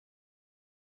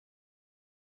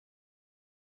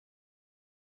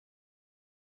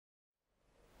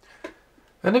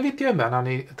Yn y fideo yma, nawn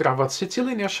ni drafod sut i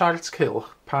lunio Siart Cylch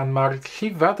pan mae'r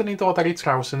rhifad yn ei dod ar ei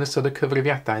traws yn ystod y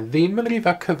cyfrifiadau ddim yn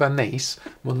rhifad cyfan neis,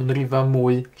 mae nhw'n rhifad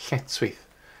mwy lletchwith.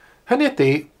 Hynny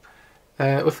ydy,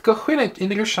 wrth gychwyn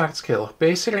unrhyw Siart Cylch,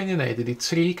 be sy'n rhaid i wneud ydy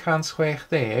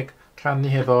 360 rhannu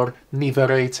hefo'r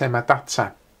nifer o eitemau data.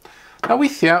 Na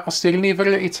weithiau, os di'r nifer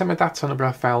o eitemau data yn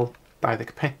rhywbeth fel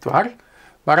 24,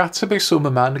 mae'r ateb i'r swm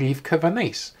yma yn rhif cyfan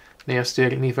neis. Neu os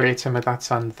di'r nifer o eitemau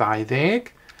data yn 20,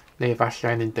 neu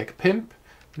efallai yn 15,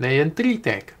 neu yn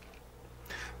 30.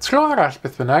 Tro arall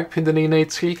beth bynnag, pan dyn ni'n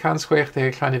gwneud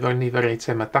 360 rhannu fo'r nifer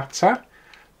eitemau data,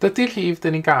 dydy'r rhif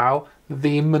dyn ni'n gael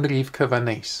ddim yn rhif cyfan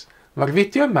neis. Mae'r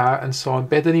fideo yma yn sôn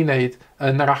beth dyn ni'n gwneud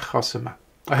yn yr achos yma.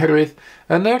 Oherwydd,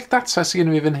 yn yr data sydd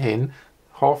gen i fan hyn,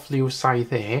 hoff liw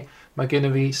 7e, mae gen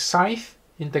i fi 7,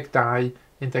 12,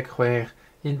 16,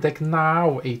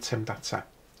 19 eitem data.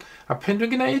 A pen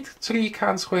dwi'n gwneud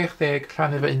 360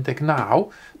 rhannu fo 19,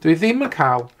 dwi ddim yn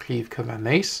cael rhif cyfan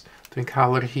neis, dwi'n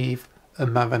cael yr rhif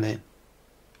yma fan hyn.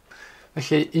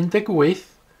 Felly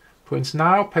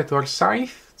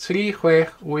 18.947,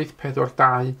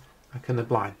 36,842 ac yn y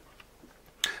blaen.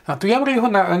 Na, dwi am roi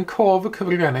hwnna yn cof y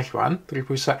cyfrifiannau rwan, dwi'n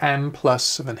pwyso M plus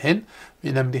fan hyn,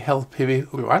 fi'n mynd i helpu fi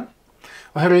rwan.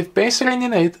 Oherwydd, beth sy'n rhaid i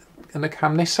wneud yn y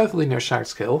cam nesaf lunio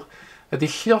Siart Cylch ydy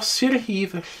lliosi'r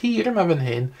rhif hir yma fan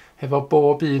hyn hefo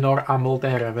bob un o'r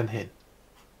amlderau fan hyn.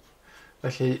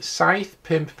 Felly 7,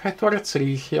 5, 4,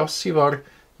 3 lliosi fo'r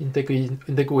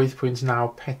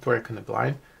 18.94 ac yn y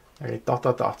blaen. Er ei dot,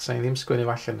 sa'n ddim sgwennu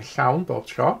falle yn llawn bob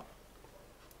tro.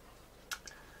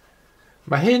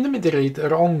 Mae hyn yn mynd i reid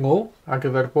yr ongl ar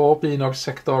gyfer bob un o'r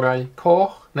sectorau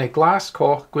coch, neu glas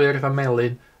coch, gwyrdd a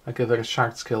melyn ar gyfer y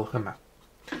Siart Cylch yma.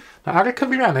 Na, ar y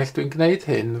cyfrifiannau dwi'n gwneud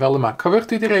hyn fel yma. Cofiwch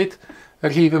dwi wedi reid y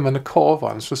rhif yma yn y cof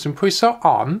on, so dwi'n pwyso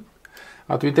on, a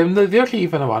dwi'n defnyddio'r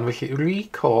rhif yna wan, felly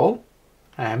recall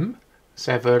M,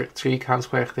 sef yr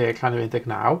 360 rhannu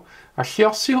 19, a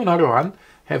lliosi hwnna rwan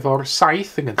hefo'r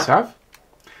 7 yn gyntaf.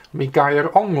 Mi gair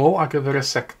ongl ar gyfer y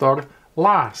sector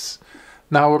las.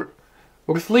 Nawr,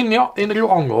 wrth lunio unrhyw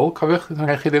ongl, cofiwch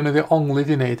rhaid chi ddefnyddio ongl i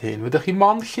wneud hyn, fyddwch chi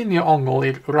mond llunio ongl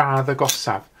i'r radd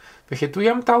agosaf. Felly dwi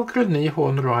am dalgrynu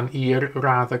hwn rwan i'r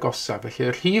radd agosaf. Felly y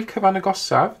rhif cyfan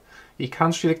agosaf i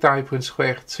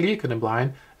 132.63 yn y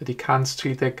blaen ydy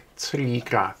 133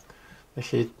 gradd.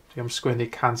 Felly dwi am sgwennu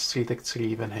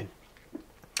 133 fan hyn.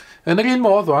 Yn yr un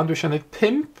modd rwan, dwi eisiau gwneud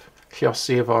 5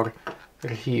 lliosi efo'r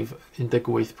rhif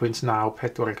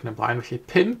 18.94 yn y blaen. Felly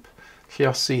 5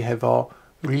 lliosi hefo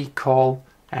recall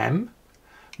M.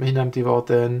 Mae hynna'n mynd i fod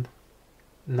yn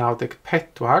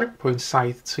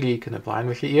 94.73 yn y blaen.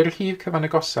 Felly i'r rhif cyfan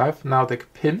agosaf,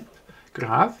 95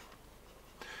 gradd.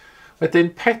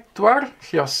 Wedyn 4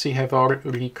 lliosi hefo'r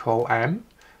recall M,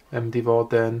 yn mynd i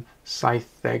fod yn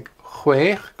 76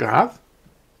 gradd.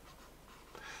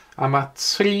 A mae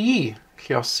 3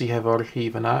 lliosi hefo'r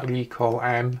rhif yna, recall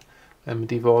M, yn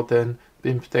mynd i fod yn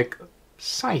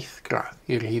 57 gradd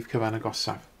i'r rhif cyfan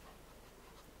agosaf.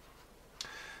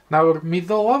 Nawr, mi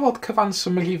ddyla fod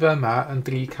cyfanswm y rhifau yma yn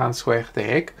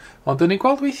 360, ond yn ei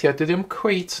gweld weithiau, dydy ddim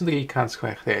cweit yn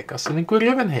 360. Os ydyn ni'n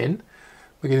gwirio fan hyn,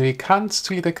 mae gen i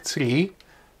 133,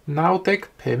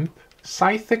 95,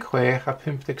 76 a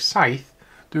 57,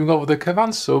 dwi'n gweld fod y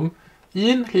cyfanswm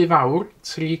 1 rhif awr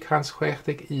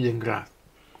 361 gradd.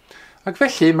 Ac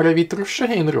felly, mae rhaid fi drwsio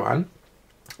hyn rwan.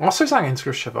 Os oes angen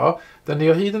trwsio fo, dyn ni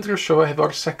o hyd yn trwsio fo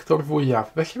hefo'r sector fwyaf.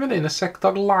 Felly fan hyn, y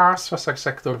sector las fasa'r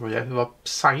sector fwyaf, efo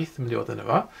 7 yn mynd i fod yna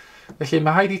fo. Felly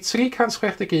mae haid i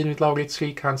 361 mynd lawr i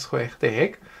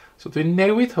 360. So dwi'n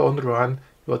newid hwn rwan,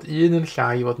 fod 1 yn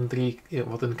llai, fod yn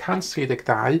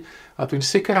 132, a dwi'n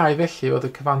sicrhau felly fod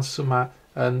y cyfanswm yma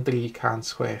yn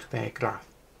 360 gradd.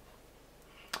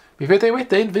 Mi fydde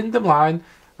wedyn fynd ymlaen,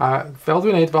 a fel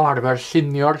dwi'n gwneud fel arfer,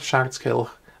 llunio'r Siart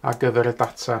Cylch ar gyfer y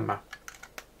data yma.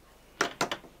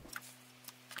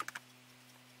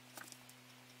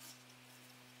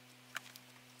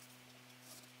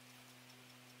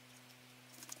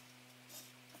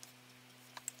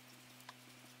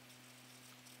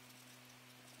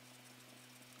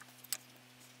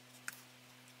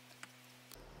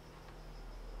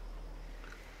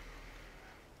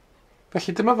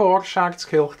 Felly dyma fo'r Siart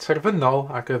Cylch terfynol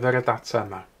ar gyfer y data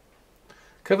yma.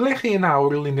 Cyfle i chi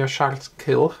nawr lunio Siart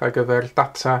Cylch ar gyfer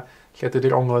data lle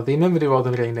dydy'r ongl ddim yn mynd i fod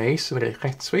yn rei neis, yn rei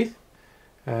lletchwith.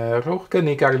 Rhowch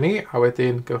gynnig arni, a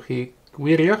wedyn gewch chi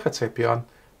gwirio'ch atebion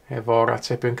efo'r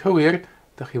atebion cywir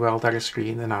dych chi weld ar y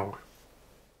sgrin yn awr.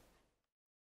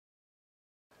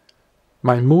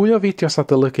 Mae mwy o fideos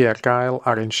adolygu ar gael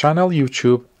ar ein sianel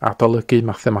YouTube Adolygu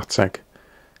Mathemateg.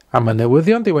 Am y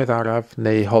newyddion diweddaraf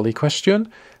neu holi cwestiwn,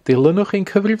 dilynwch ein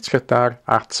cyfrif trydar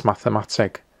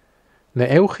 @Mathemateg. neu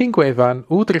ewch i'n gwefan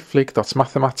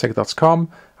www.mathemateg.com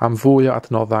am fwy o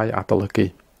adnoddau adolygu.